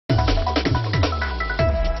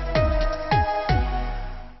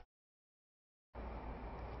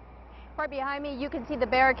Behind me, you can see the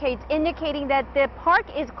barricades indicating that the park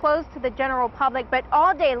is closed to the general public, but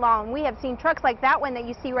all day long we have seen trucks like that one that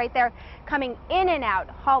you see right there coming in and out,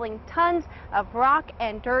 hauling tons of rock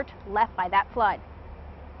and dirt left by that flood.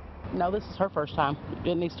 No, this is her first time.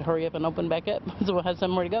 It needs to hurry up and open back up so we'll have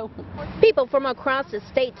somewhere to go. People from across the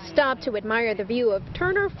state stop to admire the view of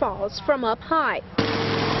Turner Falls from up high.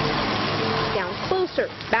 Down closer,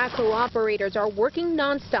 backhoe operators are working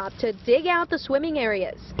nonstop to dig out the swimming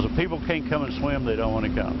areas. If people can't come and swim, they don't want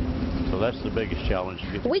to come. So that's the biggest challenge.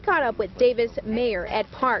 We caught up with Davis Mayer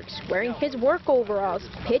at Parks, wearing his work overalls,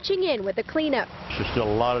 pitching in with the cleanup. There's still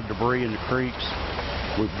a lot of debris in the creeks.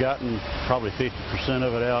 We've gotten probably 50%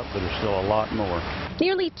 of it out, but there's still a lot more.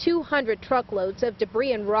 Nearly 200 truckloads of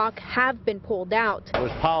debris and rock have been pulled out. It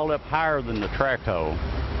was piled up higher than the track hoe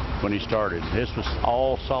when he started. This was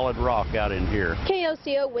all solid rock out in here.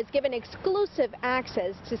 KOCO was given exclusive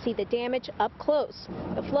access to see the damage up close.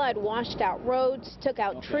 The flood washed out roads, took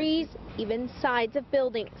out trees, even sides of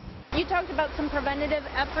buildings. You talked about some preventative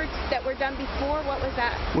efforts that were done before. What was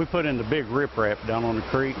that? We put in the big riprap down on the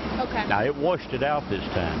creek. Okay. Now it washed it out this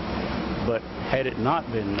time, but had it not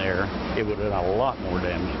been there, it would have done a lot more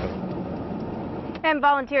damage. And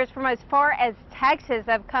volunteers from as far as Texas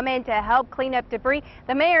have come in to help clean up debris.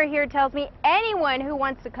 The mayor here tells me anyone who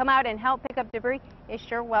wants to come out and help pick up debris is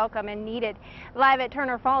sure welcome and needed. Live at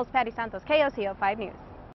Turner Falls, Patty Santos, KOCO 5 News.